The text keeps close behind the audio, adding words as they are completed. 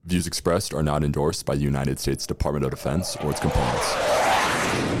Views expressed are not endorsed by the United States Department of Defense or its components.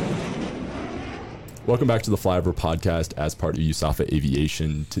 Welcome back to the Flyover Podcast as part of USAFA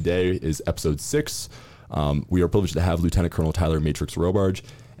Aviation. Today is episode 6. We are privileged to have Lieutenant Colonel Tyler Matrix Robarge,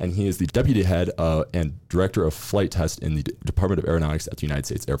 and he is the Deputy Head and Director of Flight Test in the Department of Aeronautics at the United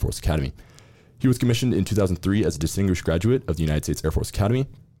States Air Force Academy. He was commissioned in 2003 as a distinguished graduate of the United States Air Force Academy,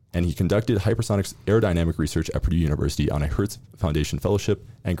 and he conducted hypersonics aerodynamic research at Purdue University on a Hertz Foundation Fellowship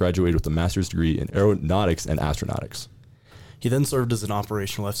and graduated with a master's degree in aeronautics and astronautics. He then served as an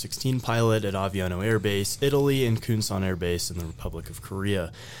operational F-16 pilot at Aviano Air Base, Italy, and Kunsan Air Base in the Republic of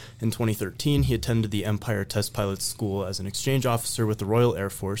Korea. In 2013, he attended the Empire Test Pilot School as an exchange officer with the Royal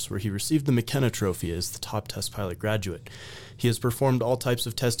Air Force, where he received the McKenna Trophy as the top test pilot graduate. He has performed all types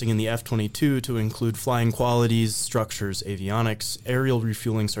of testing in the F-22 to include flying qualities, structures, avionics, aerial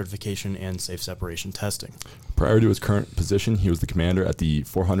refueling certification, and safe separation testing. Prior to his current position, he was the commander at the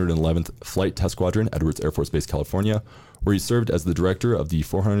 411th Flight Test Squadron, Edwards Air Force Base, California, where he served as the director of the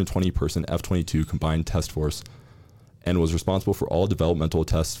 420-person F-22 Combined Test Force and was responsible for all developmental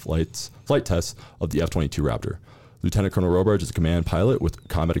flight tests of the F-22 Raptor. Lieutenant Colonel Robarge is a command pilot with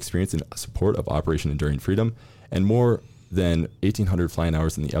combat experience in support of Operation Enduring Freedom and more than 1,800 flying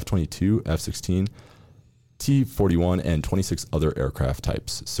hours in the F-22, F-16, T-41, and 26 other aircraft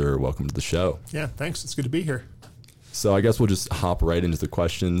types. Sir, welcome to the show. Yeah, thanks. It's good to be here. So I guess we'll just hop right into the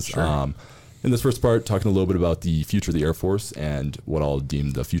questions. Sure. In this first part, talking a little bit about the future of the Air Force and what I'll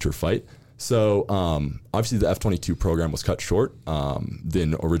deem the future fight. So obviously the F-22 program was cut short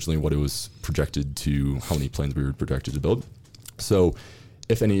than originally what it was projected to, how many planes we were projected to build. So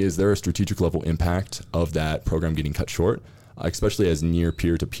if any, is there a strategic level impact of that program getting cut short, especially as near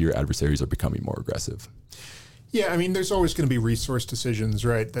peer-to-peer adversaries are becoming more aggressive? Yeah, I mean, there's always going to be resource decisions,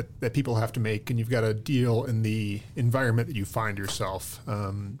 right, that people have to make, and you've got to deal in the environment that you find yourself.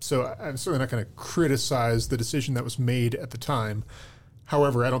 So I'm certainly not going to criticize the decision that was made at the time.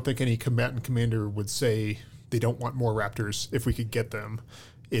 However, I don't think any combatant commander would say they don't want more Raptors if we could get them.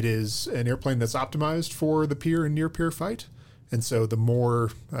 It is an airplane that's optimized for the peer and near-peer fight, and so the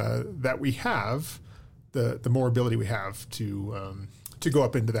more that we have, the more ability we have to go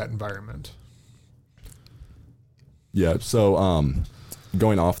up into that environment. Yeah, so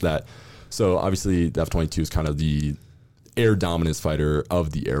going off that, so obviously the F-22 is kind of the air dominance fighter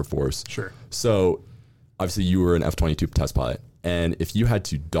of the Air Force. Sure. So obviously you were an F-22 test pilot, and if you had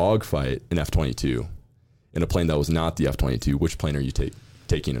to dogfight an F-22 in a plane that was not the F-22, which plane are you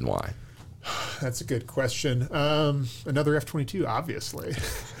taking and why? That's a good question. Another F-22, obviously.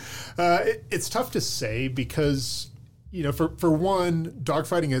 It's tough to say because, you know, for one,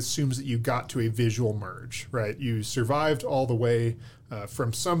 dogfighting assumes that you got to a visual merge, right? You survived all the way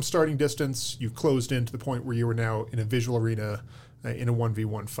from some starting distance. You closed in to the point where you were now in a visual arena in a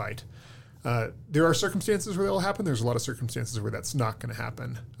 1v1 fight. There are circumstances where that will happen. There's a lot of circumstances where that's not going to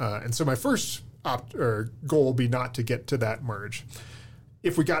happen. And so my first goal will be not to get to that merge.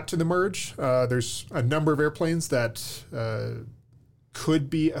 If we got to the merge, there's a number of airplanes that could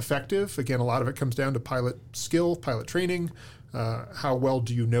be effective. Again, a lot of it comes down to pilot skill, pilot training. How well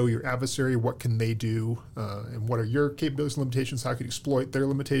do you know your adversary? What can they do? And what are your capabilities and limitations? How can you exploit their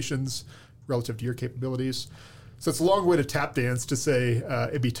limitations relative to your capabilities? So it's a long way to tap dance to say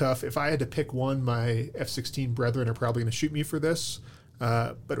it'd be tough. If I had to pick one, my F-16 brethren are probably going to shoot me for this.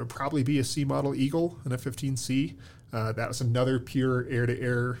 But it would probably be a C-model Eagle, an F-15C. That was another pure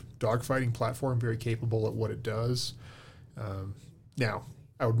air-to-air dogfighting platform, very capable at what it does. Now,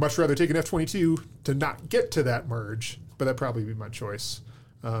 I would much rather take an F-22 to not get to that merge, but that'd probably be my choice.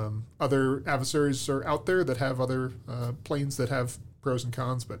 Other adversaries are out there that have other planes that have pros and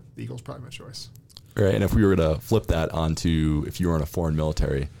cons, but the Eagle's probably my choice. All right, and if we were to flip that onto if you were in a foreign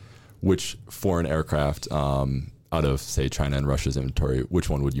military, which foreign aircraft out of, say, China and Russia's inventory, which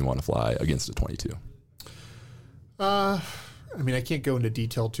one would you want to fly against a 22? I mean, I can't go into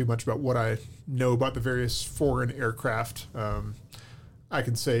detail too much about what I know about the various foreign aircraft. I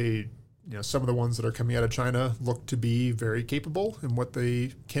can say, you know, some of the ones that are coming out of China look to be very capable in what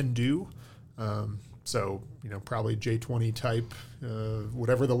they can do. So, you know, probably J-20 type,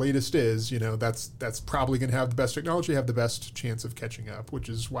 whatever the latest is, you know, that's probably going to have the best technology, have the best chance of catching up, which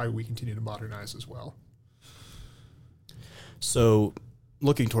is why we continue to modernize as well. So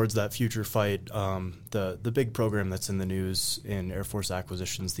looking towards that future fight, the big program that's in the news in Air Force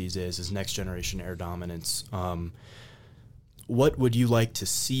acquisitions these days is Next Generation Air Dominance. What would you like to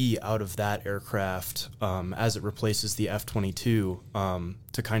see out of that aircraft as it replaces the F-22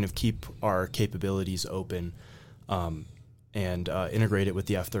 to kind of keep our capabilities open and integrate it with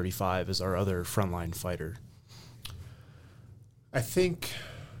the F-35 as our other frontline fighter? I think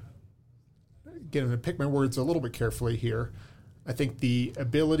again, I'm going to pick my words a little bit carefully here. I think the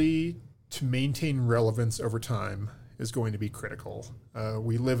ability to maintain relevance over time is going to be critical.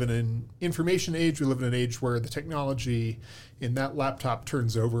 We live in an information age. We live in an age where the technology in that laptop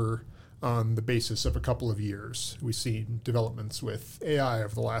turns over on the basis of a couple of years. We've seen developments with AI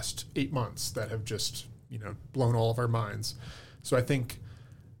over the last 8 months that have just, blown all of our minds. So I think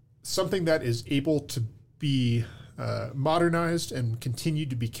something that is able to be modernized and continue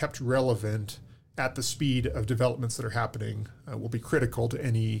to be kept relevant at the speed of developments that are happening will be critical to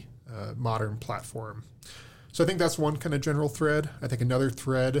any modern platform. So I think that's one kind of general thread. I think another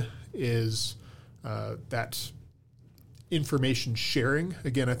thread is that information sharing.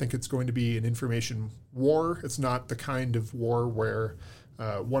 Again, I think it's going to be an information war. It's not the kind of war where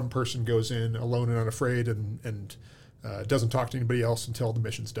one person goes in alone and unafraid and doesn't talk to anybody else until the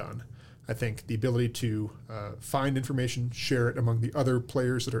mission's done. I think the ability to find information, share it among the other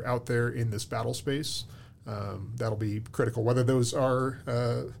players that are out there in this battle space, that'll be critical. Whether those are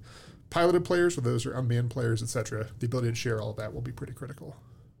piloted players or those are unmanned players, etc., the ability to share all of that will be pretty critical.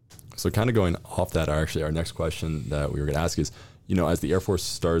 So kind of going off that, actually, our next question that we were going to ask is, as the Air Force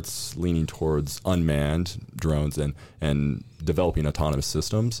starts leaning towards unmanned drones and developing autonomous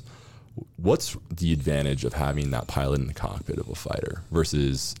systems, what's the advantage of having that pilot in the cockpit of a fighter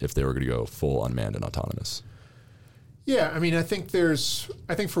versus if they were going to go full unmanned and autonomous? Yeah, I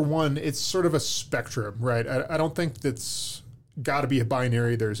think for one, it's sort of a spectrum, right? I don't think that's got to be a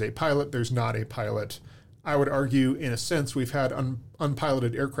binary. There's a pilot, there's not a pilot. I would argue, in a sense, we've had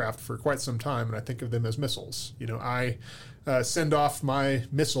unpiloted aircraft for quite some time, and I think of them as missiles. I send off my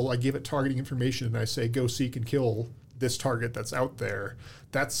missile, I give it targeting information, and I say, go seek and kill this target that's out there.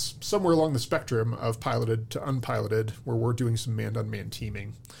 That's somewhere along the spectrum of piloted to unpiloted, where we're doing some manned-unmanned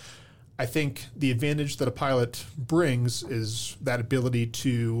teaming. I think the advantage that a pilot brings is that ability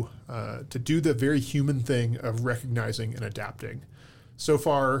to do the very human thing of recognizing and adapting. So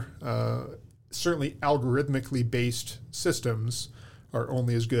far, certainly algorithmically based systems are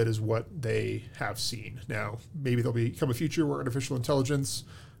only as good as what they have seen. Now, maybe there'll become a future where artificial intelligence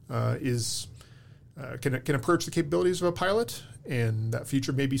can approach the capabilities of a pilot, and that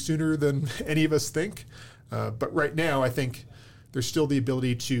future may be sooner than any of us think. But right now, I think there's still the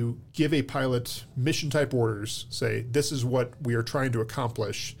ability to give a pilot mission-type orders, say, this is what we are trying to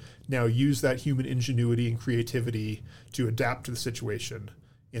accomplish. Now use that human ingenuity and creativity to adapt to the situation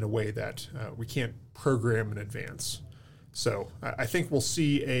in a way that we can't program in advance. So I think we'll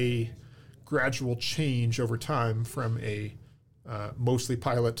see a gradual change over time from a mostly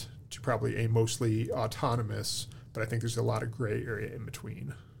pilot to probably a mostly autonomous, but I think there's a lot of gray area in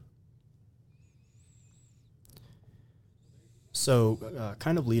between. So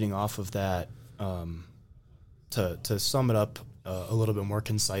kind of leading off of that, to sum it up a little bit more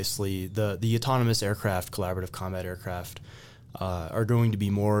concisely, the autonomous aircraft, collaborative combat aircraft, are going to be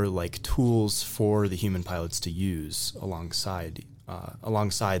more like tools for the human pilots to use alongside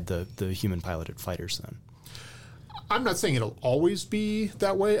the human piloted fighters then. I'm not saying it'll always be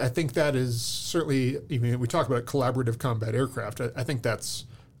that way. I think that is certainly, we talk about collaborative combat aircraft. I think that's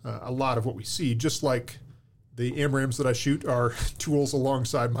a lot of what we see, just like the AMRAAMs that I shoot are tools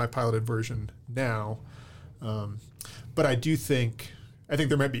alongside my piloted version now. But I think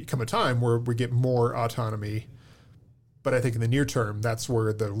there might become a time where we get more autonomy. But I think in the near term, that's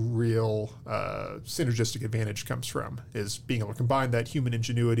where the real synergistic advantage comes from, is being able to combine that human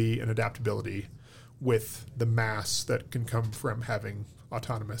ingenuity and adaptability with the mass that can come from having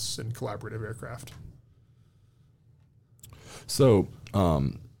autonomous and collaborative aircraft. So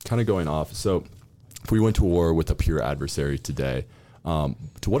kind of going off, so if we went to war with a pure adversary today,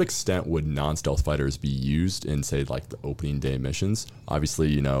 to what extent would non-stealth fighters be used in, say, like the opening day missions?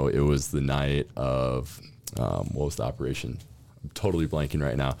 Obviously, it was the night of, what was the operation? I'm totally blanking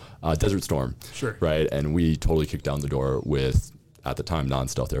right now. Desert Storm. Sure. Right? And we totally kicked down the door with, at the time,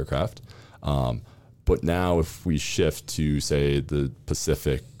 non-stealth aircraft. But now if we shift to, say, the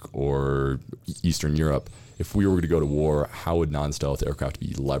Pacific or Eastern Europe, if we were to go to war, how would non-stealth aircraft be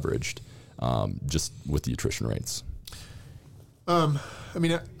leveraged just with the attrition rates?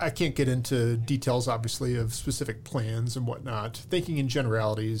 I can't get into details, obviously, of specific plans and whatnot. Thinking in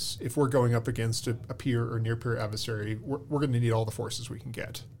generalities, if we're going up against a peer or near-peer adversary, we're going to need all the forces we can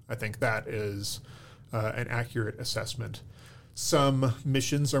get. I think that is an accurate assessment. Some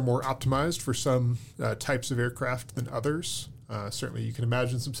missions are more optimized for some types of aircraft than others. Certainly, you can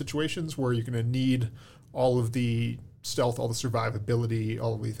imagine some situations where you're going to need all of the stealth, all the survivability,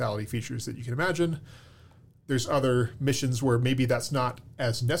 all the lethality features that you can imagine. There's other missions where maybe that's not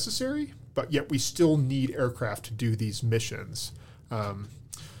as necessary, but yet we still need aircraft to do these missions.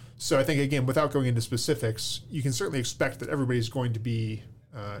 So I think, again, without going into specifics, you can certainly expect that everybody's going to be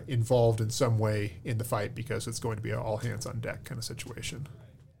involved in some way in the fight because it's going to be an all hands on deck kind of situation.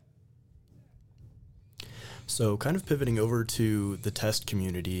 So kind of pivoting over to the test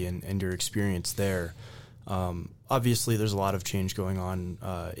community and your experience there, obviously there's a lot of change going on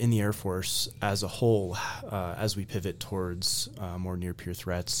in the Air Force as a whole as we pivot towards more near-peer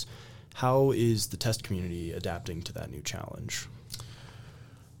threats. How is the test community adapting to that new challenge?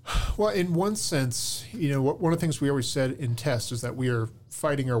 Well, in one sense, one of the things we always said in test is that we are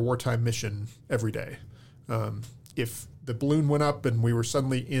fighting our wartime mission every day. If the balloon went up and we were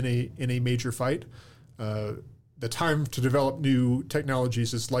suddenly in a major fight, the time to develop new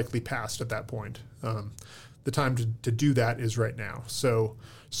technologies is likely past at that point. The time to do that is right now. So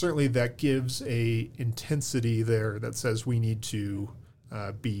certainly that gives a intensity there that says we need to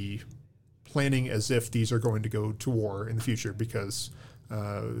be planning as if these are going to go to war in the future, because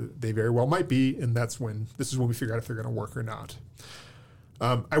they very well might be, and this is when we figure out if they're going to work or not.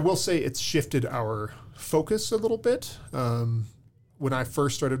 I will say it's shifted our focus a little bit. When I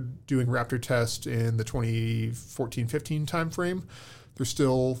first started doing Raptor test in the 2014-15 timeframe,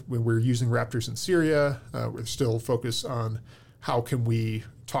 when we're using Raptors in Syria, we're still focused on how can we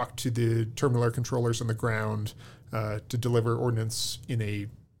talk to the terminal air controllers on the ground to deliver ordnance in a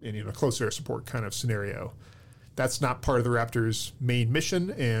close air support kind of scenario. That's not part of the Raptor's main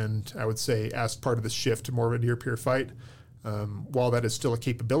mission, and I would say as part of the shift to more of a near-peer fight, while that is still a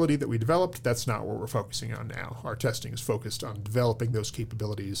capability that we developed, that's not what we're focusing on now. Our testing is focused on developing those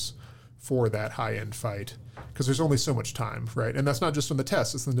capabilities for that high-end fight, because there's only so much time, right? And that's not just on the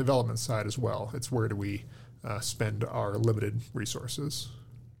test, it's on the development side as well. It's where do we spend our limited resources.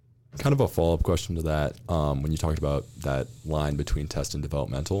 Kind of a follow-up question to that, when you talked about that line between test and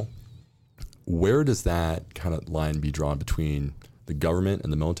developmental, where does that kind of line be drawn between the government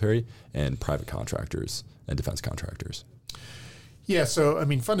and the military and private contractors and defense contractors? Yeah, so I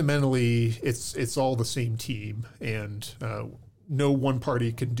mean, fundamentally, it's all the same team, and no one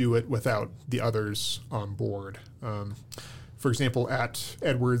party can do it without the others on board. For example, at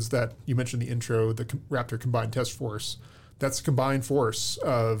Edwards, that you mentioned the intro, the Raptor Combined Task Force, that's a combined force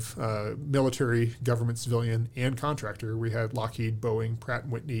of military, government, civilian, and contractor. We had Lockheed, Boeing, Pratt &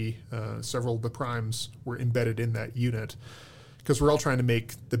 Whitney, several of the primes were embedded in that unit, because we're all trying to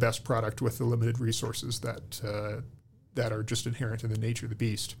make the best product with the limited resources that are just inherent in the nature of the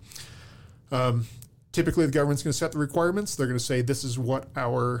beast. Typically, the government's going to set the requirements. They're going to say, this is what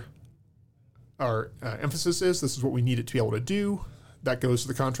our emphasis is. This is what we need it to be able to do. That goes to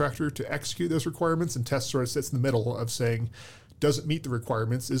the contractor to execute those requirements, and test sort of sits in the middle of saying, does it meet the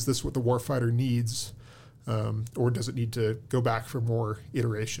requirements? Is this what the warfighter needs? Or does it need to go back for more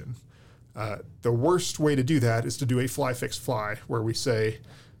iteration? The worst way to do that is to do a fly, fix, fly, where we say,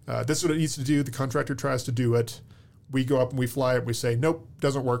 this is what it needs to do. The contractor tries to do it. We go up and we fly it. And we say, nope,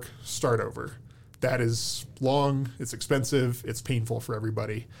 doesn't work. Start over. That is long. It's expensive. It's painful for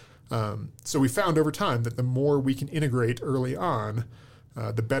everybody. So we found over time that the more we can integrate early on,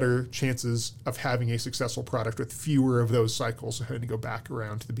 the better chances of having a successful product with fewer of those cycles of having to go back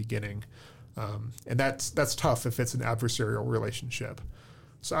around to the beginning. And that's tough if it's an adversarial relationship.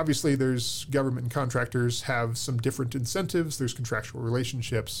 So obviously there's government and contractors have some different incentives. There's contractual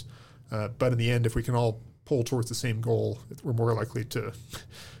relationships. But in the end, if we can all pull towards the same goal, we're more likely to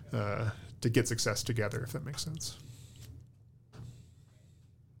get success together, if that makes sense.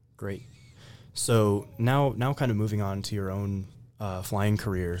 Great. So now kind of moving on to your own flying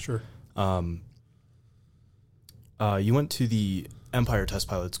career. Sure. You went to the Empire Test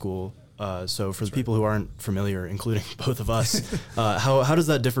Pilot School. So for the people who aren't familiar, including both of us, how does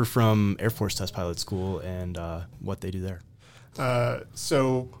that differ from Air Force Test Pilot School and what they do there?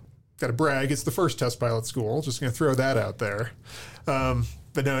 So got to brag, it's the first test pilot school. Just going to throw that out there.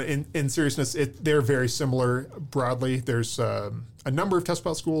 But no, in seriousness, they're very similar broadly. There's a number of test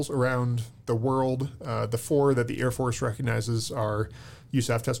pilot schools around the world. The four that the Air Force recognizes are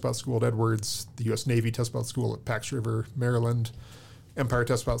USAF Test Pilot School at Edwards, the U.S. Navy Test Pilot School at Pax River, Maryland, Empire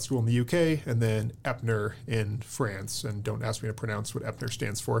Test Pilot School in the UK, and then EPNER in France. And don't ask me to pronounce what EPNER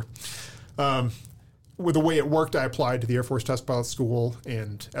stands for. With the way it worked, I applied to the Air Force Test Pilot School,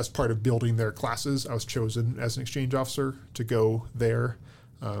 and as part of building their classes, I was chosen as an exchange officer to go there.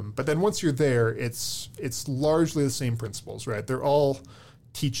 But then once you're there, it's largely the same principles, right? They're all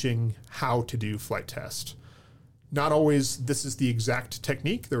teaching how to do flight test. Not always this is the exact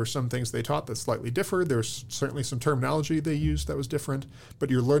technique. There were some things they taught that slightly differed. There's certainly some terminology they used that was different, but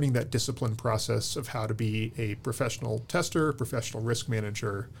you're learning that discipline process of how to be a professional tester, professional risk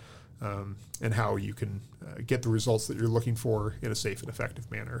manager, and how you can get the results that you're looking for in a safe and effective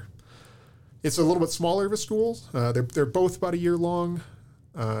manner. It's a little bit smaller of a school. They're both about a year long.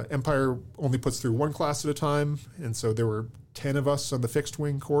 Empire only puts through one class at a time, and so there were 10 of us on the fixed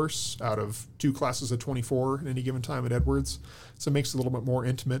wing course out of 2 classes of 24 at any given time at Edwards. So it makes it a little bit more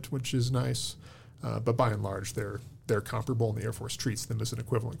intimate, which is nice. But by and large, they're comparable, and the Air Force treats them as an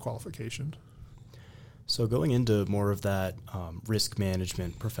equivalent qualification. So going into more of that risk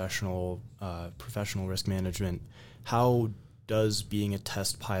management, professional risk management, how does being a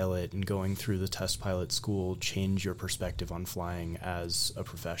test pilot and going through the test pilot school change your perspective on flying as a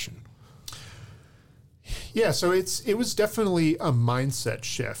profession? Yeah, so it was definitely a mindset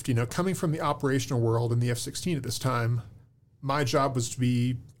shift. Coming from the operational world in the F-16 at this time, my job was to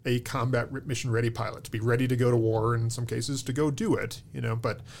be a combat mission ready pilot, to be ready to go to war, and in some cases to go do it.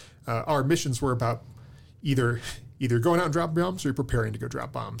 But our missions were about either going out and dropping bombs or you're preparing to go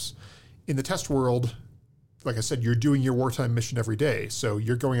drop bombs. In the test world, like I said, you're doing your wartime mission every day. So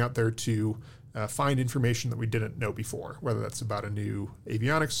you're going out there to find information that we didn't know before, whether that's about a new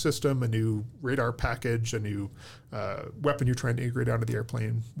avionics system, a new radar package, a new weapon you're trying to integrate onto the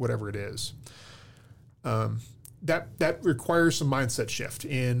airplane, whatever it is. That requires some mindset shift.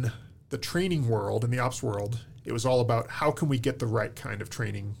 In the training world, in the ops world, it was all about how can we get the right kind of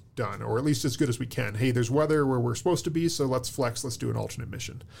training done, or at least as good as we can. Hey, there's weather where we're supposed to be, so let's flex, let's do an alternate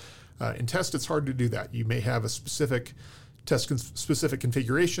mission. In test, it's hard to do that. You may have a specific specific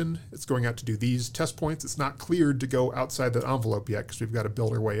configuration. It's going out to do these test points. It's not cleared to go outside that envelope yet because we've got to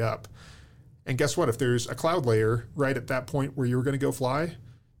build our way up. And guess what? If there's a cloud layer right at that point where you were going to go fly,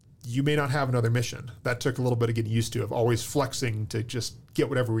 you may not have another mission. That took a little bit of getting used to, of always flexing to just get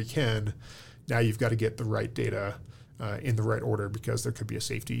whatever we can. Now you've got to get the right data in the right order because there could be a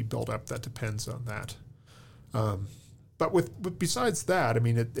safety buildup that depends on that. But besides that, I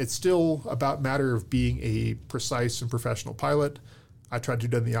mean, it's still about matter of being a precise and professional pilot. I tried to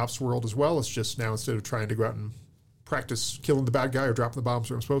do that in the ops world as well. It's just now instead of trying to go out and practice killing the bad guy or dropping the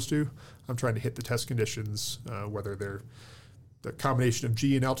bombs where I'm supposed to, I'm trying to hit the test conditions, whether they're the combination of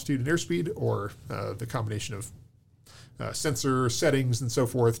G and altitude and airspeed or the combination of sensor settings and so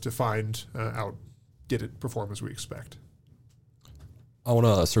forth to find out did it perform as we expect. I want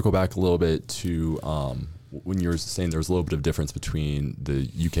to circle back a little bit to when you were saying there was a little bit of difference between the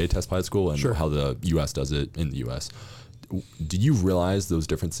UK test pilot school and Sure. how the US does it in the US. Did you realize those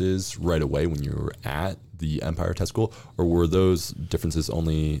differences right away when you were at the Empire Test School, or were those differences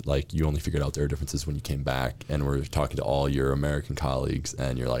only like you only figured out there were differences when you came back and were talking to all your American colleagues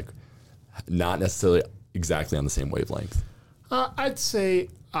and you're like not necessarily exactly on the same wavelength? I'd say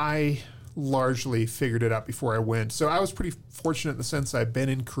I largely figured it out before I went. So I was pretty fortunate in the sense I'd been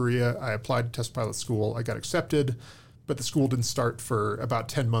in Korea. I applied to test pilot school. I got accepted, but the school didn't start for about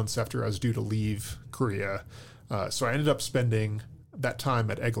 10 months after I was due to leave Korea. So I ended up spending that time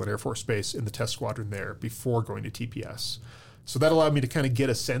at Eglin Air Force Base in the test squadron there before going to TPS. So that allowed me to kind of get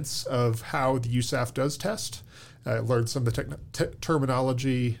a sense of how the USAF does test. I learned some of the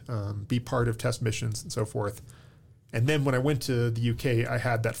terminology, be part of test missions and so forth. And then when I went to the UK, I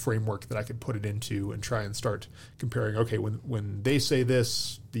had that framework that I could put it into and try and start comparing, okay, when they say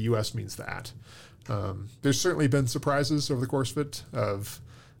this, the US means that. There's certainly been surprises over the course of it of,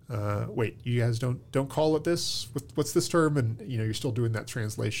 wait, you guys don't call it this? What's this term? And you're still doing that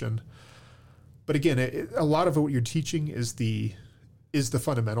translation. But again, a lot of what you're teaching is the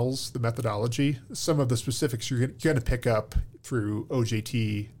fundamentals, the methodology. Some of the specifics you're going to pick up through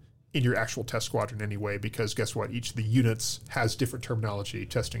OJT in your actual test squadron anyway, because guess what? Each of the units has different terminology.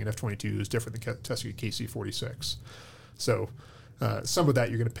 Testing an F-22 is different than testing a KC-46. So some of that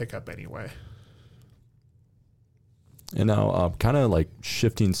you're going to pick up anyway. And now kind of like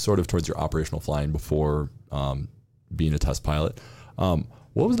shifting sort of towards your operational flying before being a test pilot, what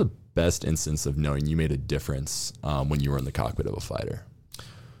was the best instance of knowing you made a difference when you were in the cockpit of a fighter?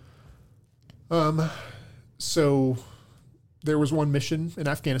 So there was one mission in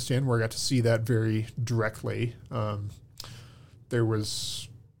Afghanistan where I got to see that very directly. So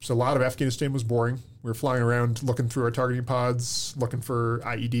a lot of Afghanistan was boring. We were flying around looking through our targeting pods, looking for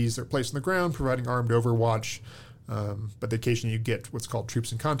IEDs that are placed on the ground, providing armed overwatch. But occasionally you get what's called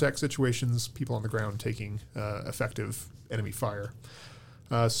troops in contact situations, people on the ground taking effective enemy fire.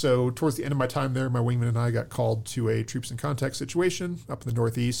 So towards the end of my time there, my wingman and I got called to a troops in contact situation up in the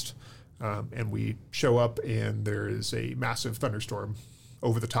Northeast. And we show up and there is a massive thunderstorm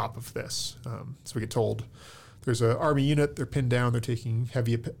over the top of this. So we get told there's an Army unit, they're pinned down, they're taking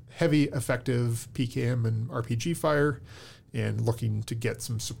heavy effective PKM and RPG fire and looking to get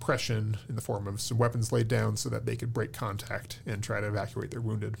some suppression in the form of some weapons laid down so that they could break contact and try to evacuate their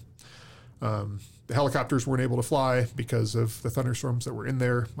wounded. The helicopters weren't able to fly because of the thunderstorms that were in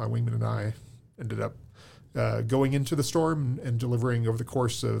there. My wingman and I ended up going into the storm and delivering over the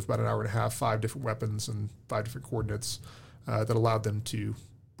course of about an hour and a half 5 different weapons and 5 different coordinates that allowed them to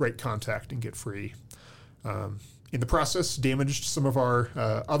break contact and get free. In the process, damaged some of our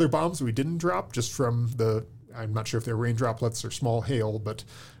other bombs that we didn't drop just from I'm not sure if they're rain droplets or small hail, but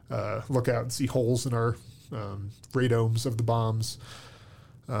look out and see holes in our radomes of the bombs.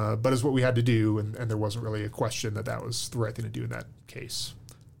 But it's what we had to do, and there wasn't really a question that was the right thing to do in that case.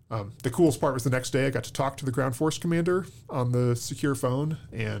 The coolest part was the next day I got to talk to the ground force commander on the secure phone,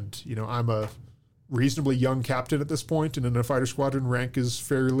 and I'm a reasonably young captain at this point, and in a fighter squadron, rank is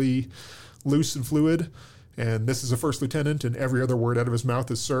fairly loose and fluid, and this is a first lieutenant, and every other word out of his mouth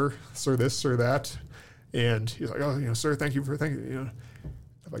is sir this, sir that, and he's like, oh, sir, thank you. I'm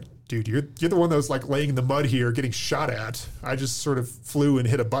like, dude, you're the one that was like laying in the mud here, getting shot at. I just sort of flew and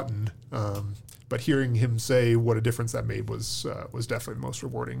hit a button. But hearing him say what a difference that made was definitely the most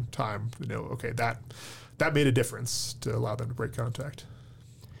rewarding time to know, okay, that made a difference to allow them to break contact.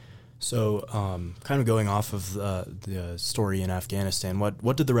 So, kind of going off of the story in Afghanistan,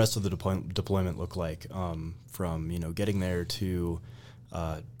 what did the rest of the deployment look like from getting there to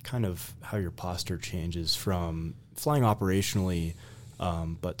kind of how your posture changes from flying operationally,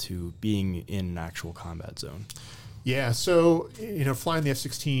 but to being in an actual combat zone? Yeah, so, flying the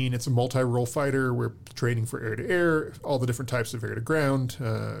F-16, it's a multi-role fighter. We're training for air-to-air, all the different types of air-to-ground,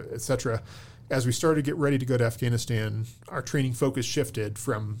 etc. As we started to get ready to go to Afghanistan, our training focus shifted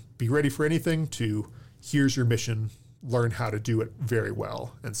from be ready for anything to here's your mission, learn how to do it very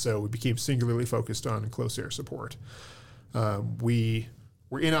well. And so we became singularly focused on close air support. We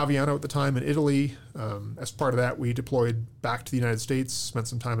were in Aviano at the time in Italy. As part of that, we deployed back to the United States, spent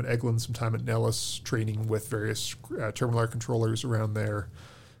some time at Eglin, some time at Nellis, training with various terminal air controllers around there,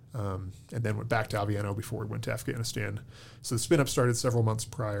 and then went back to Aviano before we went to Afghanistan. So the spin-up started several months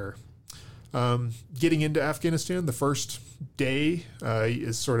prior. Getting into Afghanistan, the first day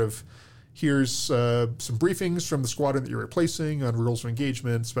is sort of, here's some briefings from the squadron that you're replacing on rules of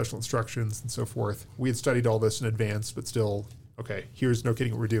engagement, special instructions, and so forth. We had studied all this in advance, but still, okay, here's no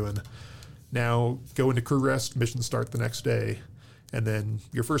kidding what we're doing. Now go into crew rest, mission start the next day, and then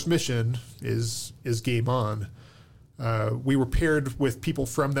your first mission is game on. We were paired with people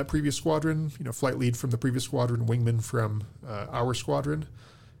from that previous squadron, flight lead from the previous squadron, wingman from our squadron.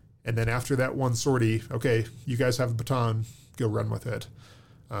 And then after that one sortie, okay, you guys have the baton, go run with it.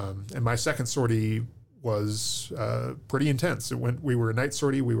 And my second sortie was pretty intense. We were a night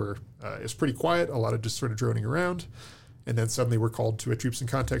sortie. It was pretty quiet, a lot of just sort of droning around. And then suddenly we're called to a troops in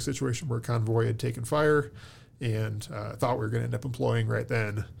contact situation where a convoy had taken fire and thought we were going to end up employing right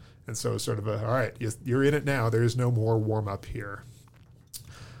then. And so it's sort of all right, you're in it now. There's no more warm up here.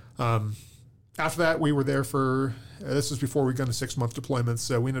 After that, we were there for, this was before we'd gone to 6-month deployments,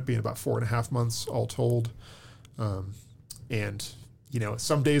 so we ended up being about 4.5 months all told. And,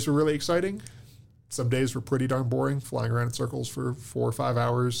 some days were really exciting. Some days were pretty darn boring, flying around in circles for 4 or 5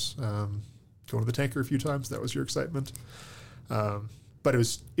 hours, going to the tanker a few times. That was your excitement. But it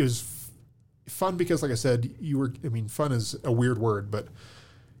was fun because, like I said, fun is a weird word, but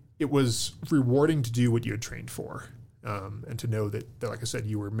it was rewarding to do what you had trained for. And to know that, like I said,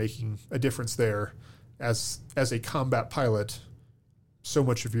 you were making a difference there. As a combat pilot, so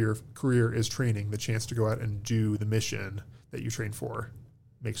much of your career is training. The chance to go out and do the mission that you train for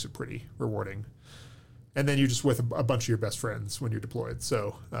makes it pretty rewarding. And then you're just with a bunch of your best friends when you're deployed.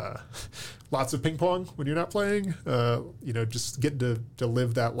 So lots of ping pong when you're not playing. Just getting to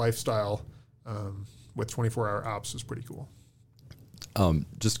live that lifestyle with 24-hour ops is pretty cool.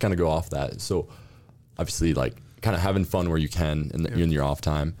 Just kind of go off that. So obviously, like, kind of having fun where you can in your off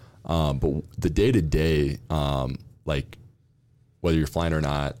time. But the day-to-day, like whether you're flying or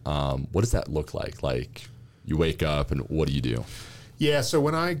not, what does that look like? Like you wake up and what do you do? Yeah, so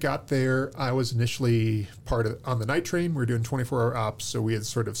when I got there, I was initially on the night train. We were doing 24-hour ops, so we had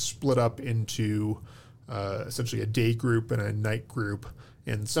sort of split up into essentially a day group and a night group.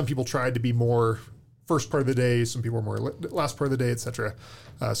 And some people tried to be more first part of the day, some people were more last part of the day, etc.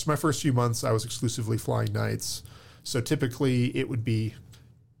 So my first few months, I was exclusively flying nights. So typically it would be,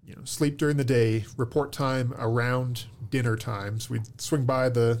 sleep during the day, report time around dinner time. So we'd swing by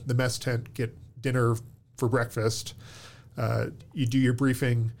the mess tent, get dinner for breakfast. You do your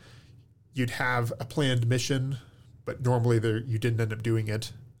briefing. You'd have a planned mission, but normally you didn't end up doing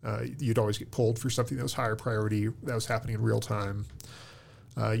it. You'd always get pulled for something that was higher priority that was happening in real time.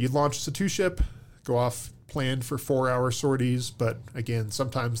 You'd launch a 2 ship, go off, planned for 4-hour sorties, but again,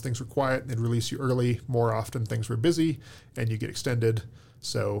 sometimes things were quiet and they'd release you early. More often things were busy and you get extended.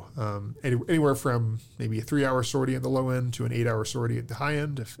 So anywhere from maybe a 3-hour sortie at the low end to an 8-hour sortie at the high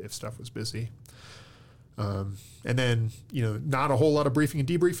end if stuff was busy. And then, not a whole lot of briefing and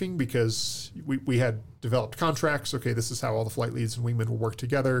debriefing because we had developed contracts. Okay, this is how all the flight leads and wingmen will work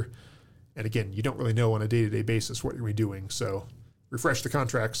together. And again, you don't really know on a day-to-day basis what you're going to be doing. So refresh the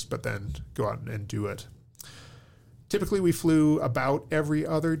contracts, but then go out and do it. Typically, we flew about every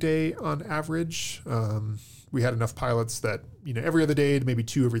other day on average. We had enough pilots that, every other day to maybe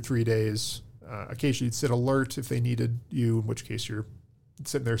 2 every 3 days. Occasionally, you'd sit alert if they needed you, in which case you're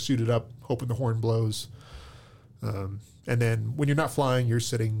sitting there suited up, hoping the horn blows. And then when you're not flying, you're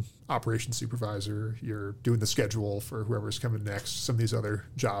sitting operations supervisor, you're doing the schedule for whoever's coming next, some of these other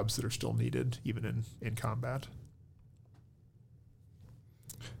jobs that are still needed, even in combat.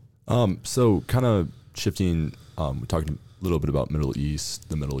 So kind of shifting, we talked a little bit about the Middle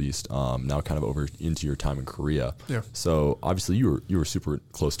East, now kind of over into your time in Korea. Yeah. So obviously you were super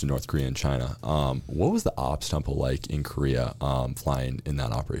close to North Korea and China. What was the ops tempo like in Korea, flying in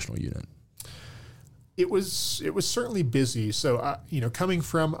that operational unit? It was certainly busy. So, coming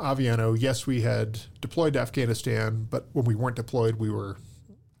from Aviano, yes, we had deployed to Afghanistan, but when we weren't deployed, we were,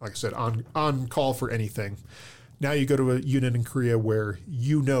 like I said, on call for anything. Now you go to a unit in Korea where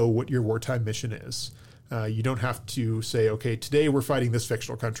you know what your wartime mission is. You don't have to say, okay, today we're fighting this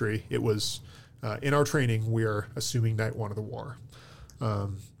fictional country. It was, in our training, we're assuming night one of the war.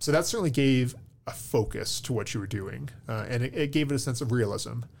 So that certainly gave a focus to what you were doing, and it gave it a sense of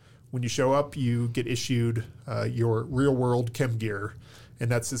realism. When you show up, you get issued your real-world chem gear,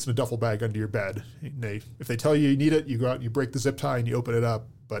 and that sits in a duffel bag under your bed. If they tell you need it, you go out and you break the zip tie and you open it up,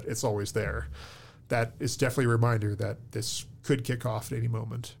 but it's always there. That is definitely a reminder that this could kick off at any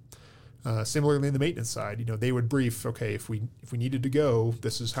moment. Similarly, in the maintenance side, they would brief, okay, if we needed to go,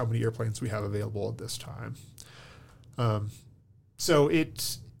 this is how many airplanes we have available at this time.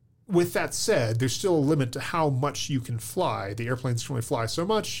 With that said, there's still a limit to how much you can fly. The airplanes can only fly so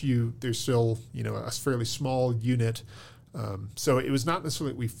much. There's still, a fairly small unit. So it was not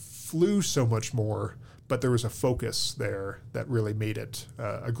necessarily that we flew so much more, but there was a focus there that really made it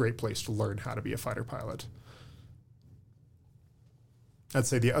a great place to learn how to be a fighter pilot. I'd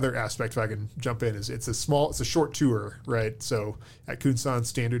say the other aspect, if I can jump in, is it's a short tour, right? So at Kunsan,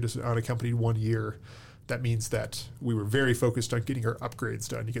 standard is unaccompanied 1 year. That means that we were very focused on getting our upgrades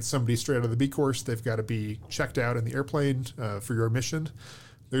done. You get somebody straight out of the B course, they've got to be checked out in the airplane for your mission.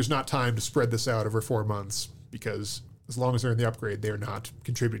 There's not time to spread this out over 4 months because as long as they're in the upgrade, they're not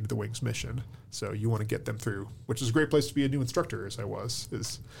contributing to the wing's mission. So you want to get them through, which is a great place to be a new instructor, as I was.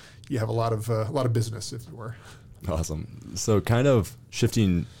 Is you have a lot of business, if it were. Awesome. So kind of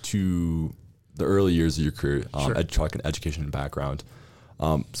shifting to the early years of your career, Sure. talking education and background.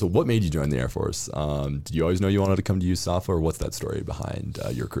 So what made you join the Air Force? Did you always know you wanted to come to USAFA, or what's that story behind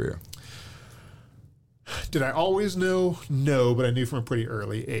your career? Did I always know? No, but I knew from a pretty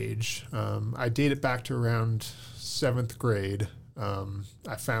early age. I date it back to around 7th grade.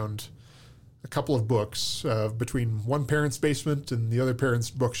 I found a couple of books between one parent's basement and the other parent's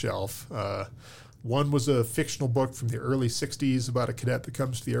bookshelf. One was a fictional book from the early 60s about a cadet that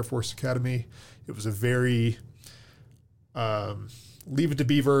comes to the Air Force Academy. It was a very Leave It to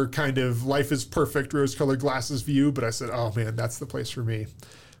Beaver kind of life is perfect, rose-colored glasses view, but I said, oh man, that's the place for me.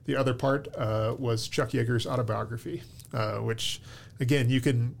 The other part was Chuck Yeager's autobiography, which again you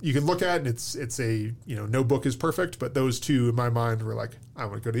can look at, and it's a no book is perfect, but those two in my mind were like, I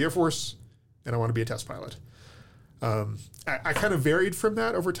want to go to the Air Force and I want to be a test pilot. I kind of varied from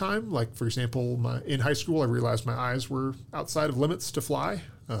that over time. Like, for example, in high school, I realized my eyes were outside of limits to fly.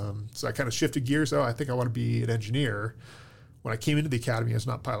 So I kind of shifted gears. I think I want to be an engineer. When I came into the academy, I was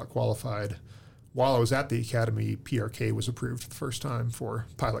not pilot qualified. While I was at the academy, PRK was approved for the first time for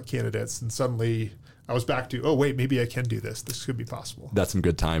pilot candidates. And suddenly I was back to, oh, wait, maybe I can do this. This could be possible. That's some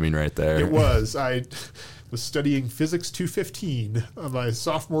good timing right there. It was. I was studying Physics 215 my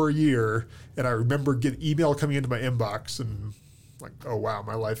sophomore year, and I remember getting email coming into my inbox and like, oh, wow,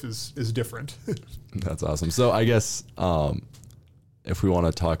 my life is different. That's awesome. So I guess if we want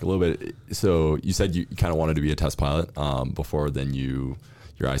to talk a little bit, so you said you kind of wanted to be a test pilot before then your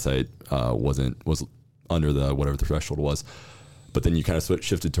eyesight was under the whatever the threshold was, but then you kind of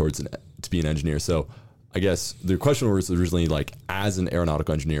shifted towards to be an engineer. So I guess the question was originally like, as an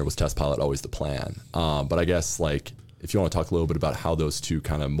aeronautical engineer, was test pilot always the plan? But I guess like if you want to talk a little bit about how those two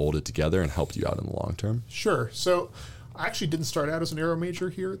kind of molded together and helped you out in the long term. Sure. So I actually didn't start out as an aero major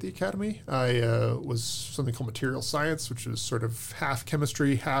here at the academy. I was something called material science, which was sort of half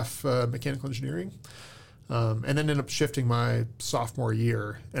chemistry, half mechanical engineering. and then ended up shifting my sophomore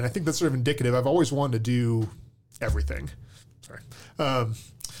year. And I think that's sort of indicative. I've always wanted to do everything. Sorry.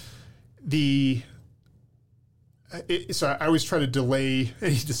 So I always try to delay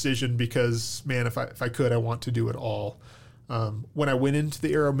any decision because, man, if I could, I want to do it all. When I went into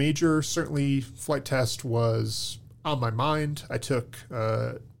the Aero major, certainly flight test was on my mind. I took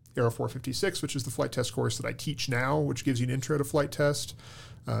Aero 456, which is the flight test course that I teach now, which gives you an intro to flight test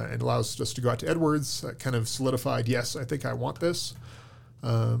and allows us to go out to Edwards. That kind of solidified, yes, I think I want this.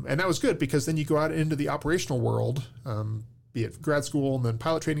 And that was good because then you go out into the operational world, be it grad school and then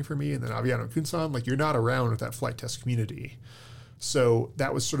pilot training for me and then Aviano and Kunsan, like you're not around with that flight test community. So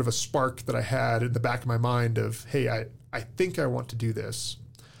that was sort of a spark that I had in the back of my mind of, hey, I think I want to do this.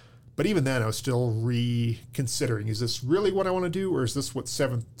 But even then I was still reconsidering, is this really what I want to do? Or is this what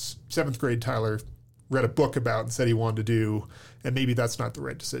seventh grade Tyler read a book about and said he wanted to do? And maybe that's not the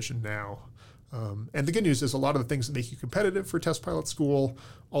right decision now. And the good news is a lot of the things that make you competitive for test pilot school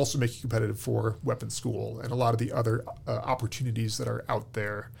also make you competitive for weapons school and a lot of the other opportunities that are out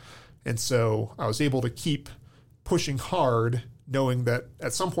there. And so I was able to keep pushing hard, knowing that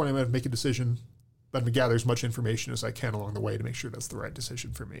at some point I'm going to make a decision. Let me gather as much information as I can along the way to make sure that's the right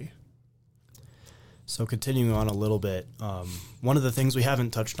decision for me. So continuing on a little bit, one of the things we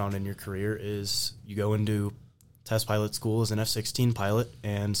haven't touched on in your career is you go into test pilot school as an F-16 pilot,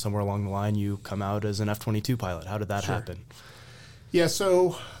 and somewhere along the line you come out as an F-22 pilot. How did that happen? Yeah,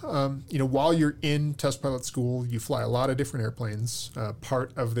 so while you're in test pilot school, you fly a lot of different airplanes.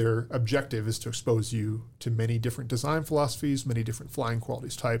 Part of their objective is to expose you to many different design philosophies, many different flying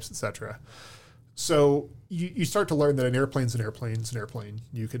qualities, types, etc. So you start to learn that an airplane's an airplane's an airplane.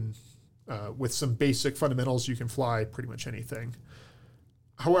 You can, with some basic fundamentals, you can fly pretty much anything.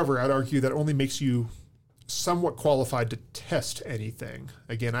 However, I'd argue that only makes you somewhat qualified to test anything.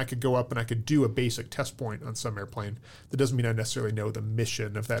 Again, I could go up and I could do a basic test point on some airplane. That doesn't mean I necessarily know the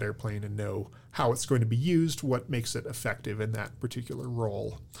mission of that airplane and know how it's going to be used, what makes it effective in that particular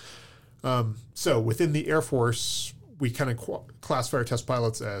role. So within the Air Force, we kind of classify our test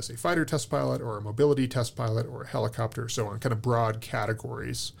pilots as a fighter test pilot or a mobility test pilot or a helicopter, so on, kind of broad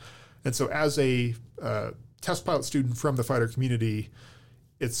categories. And so as a test pilot student from the fighter community,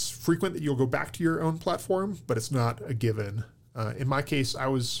 it's frequent that you'll go back to your own platform, but it's not a given. In my case, I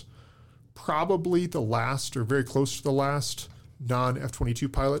was probably the last or very close to the last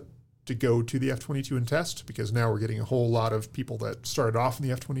non-F-22 pilot to go to the F-22 and test, because now we're getting a whole lot of people that started off in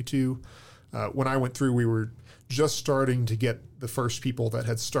the F-22. When I went through, we were just starting to get the first people that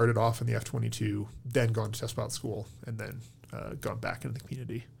had started off in the F-22, then gone to test pilot school, and then gone back into the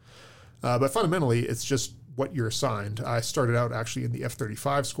community. But fundamentally, it's just what you're assigned. I started out actually in the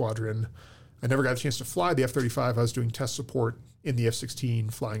F-35 squadron. I never got a chance to fly the F-35. I was doing test support in the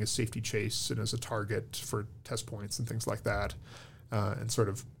F-16, flying as safety chase and as a target for test points and things like that, and sort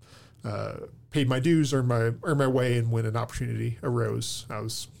of paid my dues, earned my way, and when an opportunity arose, I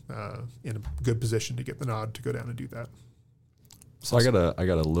was in a good position to get the nod to go down and do that. So I got a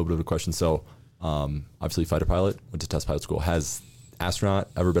little bit of a question. So obviously fighter pilot, went to test pilot school. Has astronaut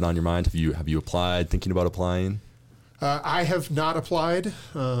ever been on your mind? Have you applied, thinking about applying? I have not applied,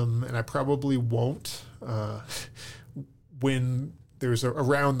 and I probably won't. When there's a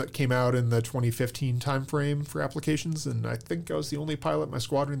round that came out in the 2015 timeframe for applications, and I think I was the only pilot in my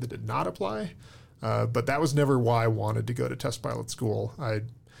squadron that did not apply. But that was never why I wanted to go to test pilot school.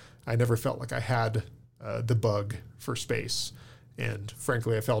 I never felt like I had the bug for space. And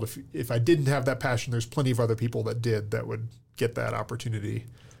frankly, I felt if I didn't have that passion, there's plenty of other people that did that would get that opportunity.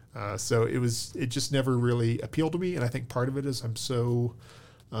 So it just never really appealed to me. And I think part of it is I'm so,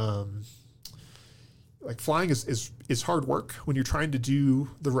 like flying is hard work when you're trying to do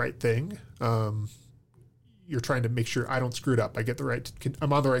the right thing. You're trying to make sure I don't screw it up.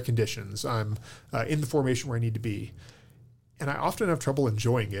 I'm on the right conditions. I'm in the formation where I need to be. And I often have trouble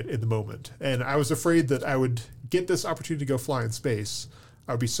enjoying it in the moment. And I was afraid that I would get this opportunity to go fly in space.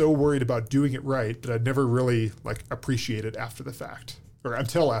 I would be so worried about doing it right that I'd never really appreciate it after the fact, or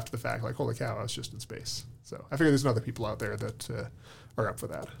until after the fact, like, holy cow, I was just in space. So I figure there's other people out there that are up for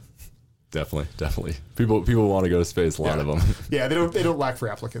that. Definitely. People want to go to space, a lot of them. Yeah, they don't lack for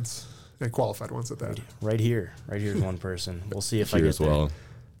applicants, and qualified ones at that. Right here's one person. We'll see if Here I get as there.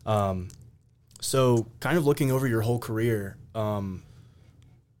 well. So kind of looking over your whole career, do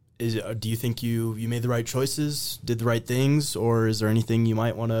you think you made the right choices, did the right things, or is there anything you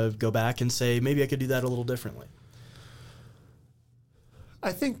might want to go back and say, maybe I could do that a little differently?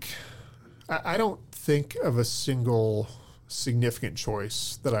 I don't think of a single significant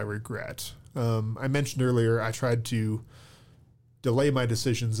choice that I regret. I mentioned earlier, I tried to delay my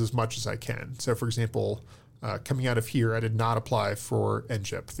decisions as much as I can. So, for example, coming out of here, I did not apply for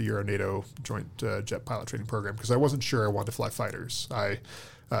NJEP, the Euro-NATO Joint Jet Pilot Training Program, because I wasn't sure I wanted to fly fighters. I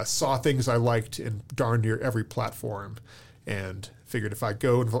saw things I liked in darn near every platform and figured if I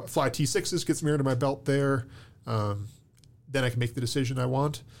go and fly T6s, get some air to my belt there, then I can make the decision I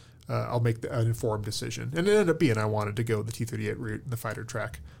want. I'll make an informed decision. And it ended up being I wanted to go the T-38 route in the fighter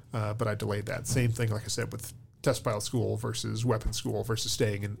track, but I delayed that. Same thing, like I said, with test pilot school versus weapons school versus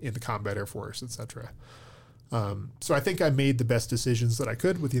staying in the combat air force, etc. So I think I made the best decisions that I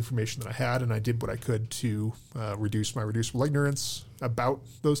could with the information that I had, and I did what I could to reduce my reducible ignorance about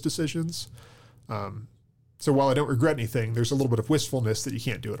those decisions. So while I don't regret anything, there's a little bit of wistfulness that you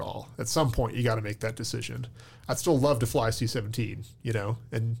can't do it all. At some point, you got to make that decision. I'd still love to fly C-17,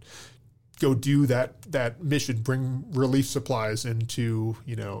 and go do that mission, bring relief supplies into,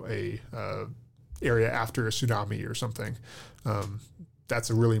 a area after a tsunami or something.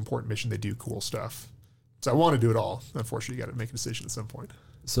 That's a really important mission. They do cool stuff. So I want to do it all. Unfortunately, you got to make a decision at some point.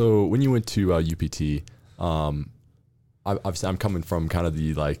 So when you went to UPT, obviously I'm coming from kind of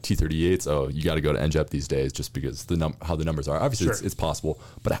the like T-38s. Oh, you got to go to NJEP these days just because how the numbers are. Obviously, sure. it's possible.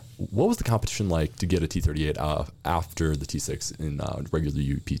 But what was the competition like to get a T-38 after the T6 in regular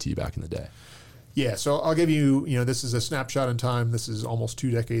UPT back in the day? Yeah, so I'll give you, this is a snapshot in time. This is almost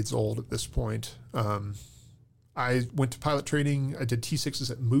 2 decades old at this point. I went to pilot training. I did T6s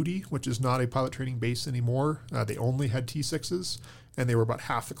at Moody, which is not a pilot training base anymore. They only had T6s, and they were about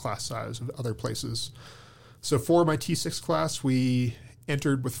half the class size of other places. So for my T6 class, we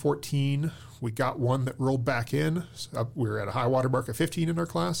entered with 14. We got one that rolled back in. So we were at a high water mark of 15 in our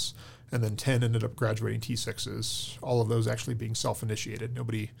class, and then 10 ended up graduating T6s, all of those actually being self-initiated.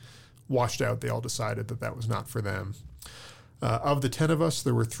 Nobody washed out. They all decided that was not for them. Of the 10 of us,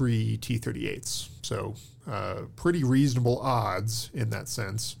 there were 3 T-38s. So pretty reasonable odds in that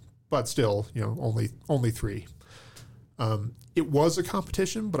sense, but still, only 3. It was a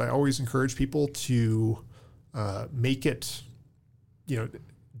competition, but I always encourage people to make it,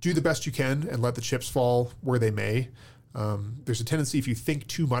 do the best you can and let the chips fall where they may. There's a tendency, if you think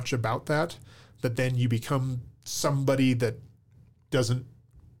too much about that then you become somebody that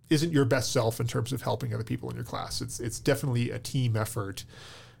isn't your best self in terms of helping other people in your class. It's definitely a team effort.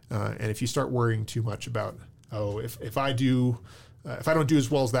 And if you start worrying too much about, if I don't do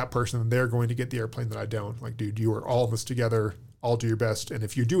as well as that person, then they're going to get the airplane that I don't. Like, dude, you are all in this together. All do your best. And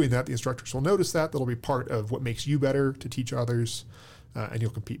if you're doing that, the instructors will notice that. That'll be part of what makes you better to teach others. And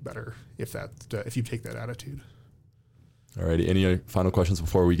you'll compete better if you take that attitude. All righty. Any final questions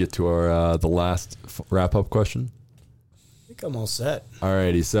before we get to our the last wrap-up question? I think I'm all set. All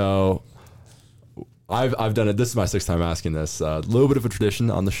righty. So I've done it. This is my 6th time asking this. A little bit of a tradition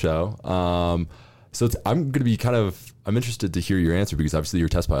on the show. So I'm going to be I'm interested to hear your answer because obviously you're a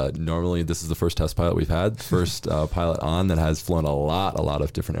test pilot. Normally this is the first test pilot we've had, first pilot on that has flown a lot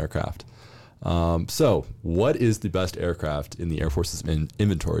of different aircraft. So what is the best aircraft in the Air Force's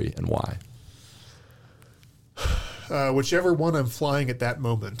inventory and why? Whichever one I'm flying at that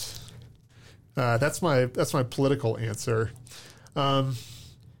moment. That's my political answer.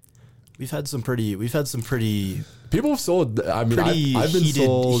 We've had some pretty people have sold. I mean, I've been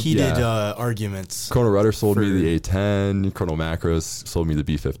heated arguments. Colonel Rudder sold me the A-10. Colonel Macros sold me the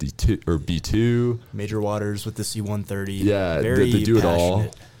B-52 or B-2. Major Waters with the C-130. Yeah, very they do passionate. it all.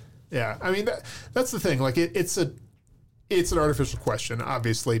 Yeah, I mean that's the thing. Like it's an artificial question,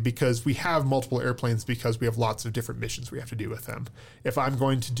 obviously, because we have multiple airplanes because we have lots of different missions we have to do with them. If I'm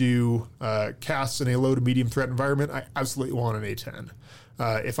going to do casts in a low to medium threat environment, I absolutely want an A-10.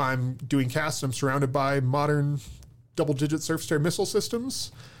 If I'm doing casts, I'm surrounded by modern double-digit surface-to-air missile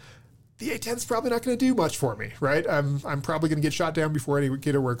systems. The A-10 is probably not going to do much for me, right? I'm probably going to get shot down before I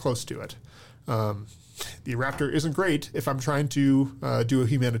get anywhere close to it. The Raptor isn't great if I'm trying to do a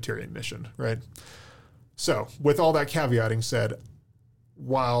humanitarian mission, right? So, with all that caveating said,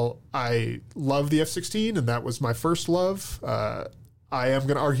 while I love the F-16 and that was my first love, I am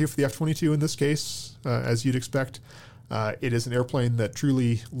going to argue for the F-22 in this case, as you'd expect. It is an airplane that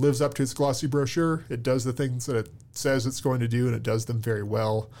truly lives up to its glossy brochure. It does the things that it says it's going to do, and it does them very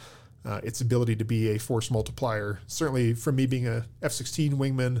well. Its ability to be a force multiplier, certainly from me being a F-16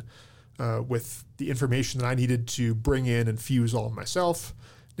 wingman with the information that I needed to bring in and fuse all myself,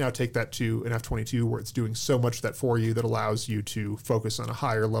 now take that to an F-22 where it's doing so much of that for you that allows you to focus on a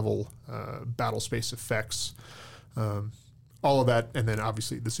higher level battle space effects. All of that, and then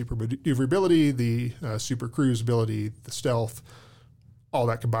obviously the super maneuverability, the super cruise ability, the stealth, all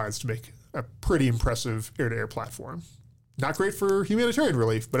that combines to make a pretty impressive air-to-air platform. Not great for humanitarian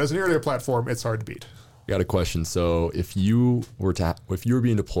relief, but as an air-to-air platform, it's hard to beat. got a question. So if you were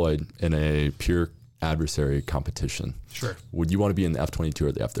being deployed in a pure adversary competition, Sure. would you want to be in the F-22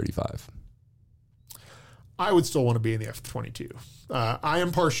 or the F-35? I would still want to be in the F-22. I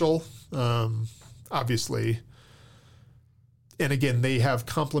am partial, obviously. And again, they have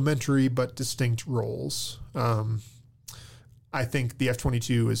complementary but distinct roles. I think the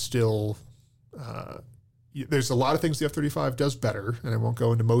F-22 is still... there's a lot of things the F-35 does better, and I won't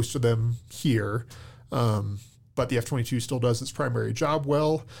go into most of them here. But the F-22 still does its primary job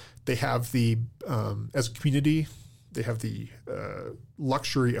well. They have as a community, they have the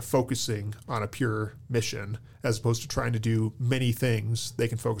luxury of focusing on a pure mission as opposed to trying to do many things. They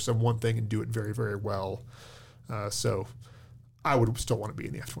can focus on one thing and do it very, very well. So I would still want to be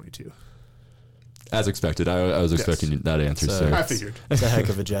in the F-22. As expected. I was expecting that answer, sir. I figured. It's a heck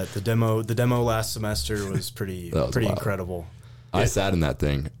of a jet. The demo last semester was pretty incredible. I sat in that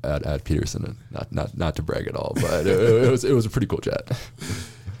thing at Peterson, and not to brag at all, but it was a pretty cool jet.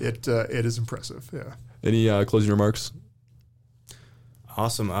 It is impressive, yeah. Any closing remarks?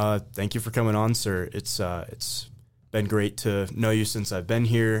 Awesome. Thank you for coming on, sir. It's been great to know you since I've been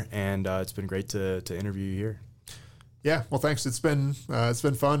here, and it's been great to interview you here. Yeah, well, thanks. It's been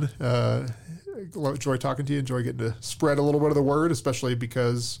fun. Enjoy talking to you. Enjoy getting to spread a little bit of the word, especially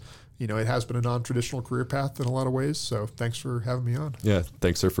because it has been a non-traditional career path in a lot of ways. So thanks for having me on. Yeah,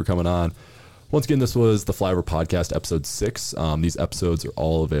 thanks, sir, for coming on. Once again, this was the Flyover Podcast, episode 6. These episodes are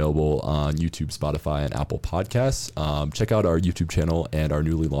all available on YouTube, Spotify, and Apple Podcasts. Check out our YouTube channel and our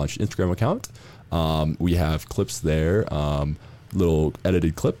newly launched Instagram account. We have clips there, little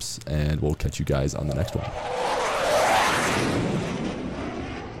edited clips, and we'll catch you guys on the next one.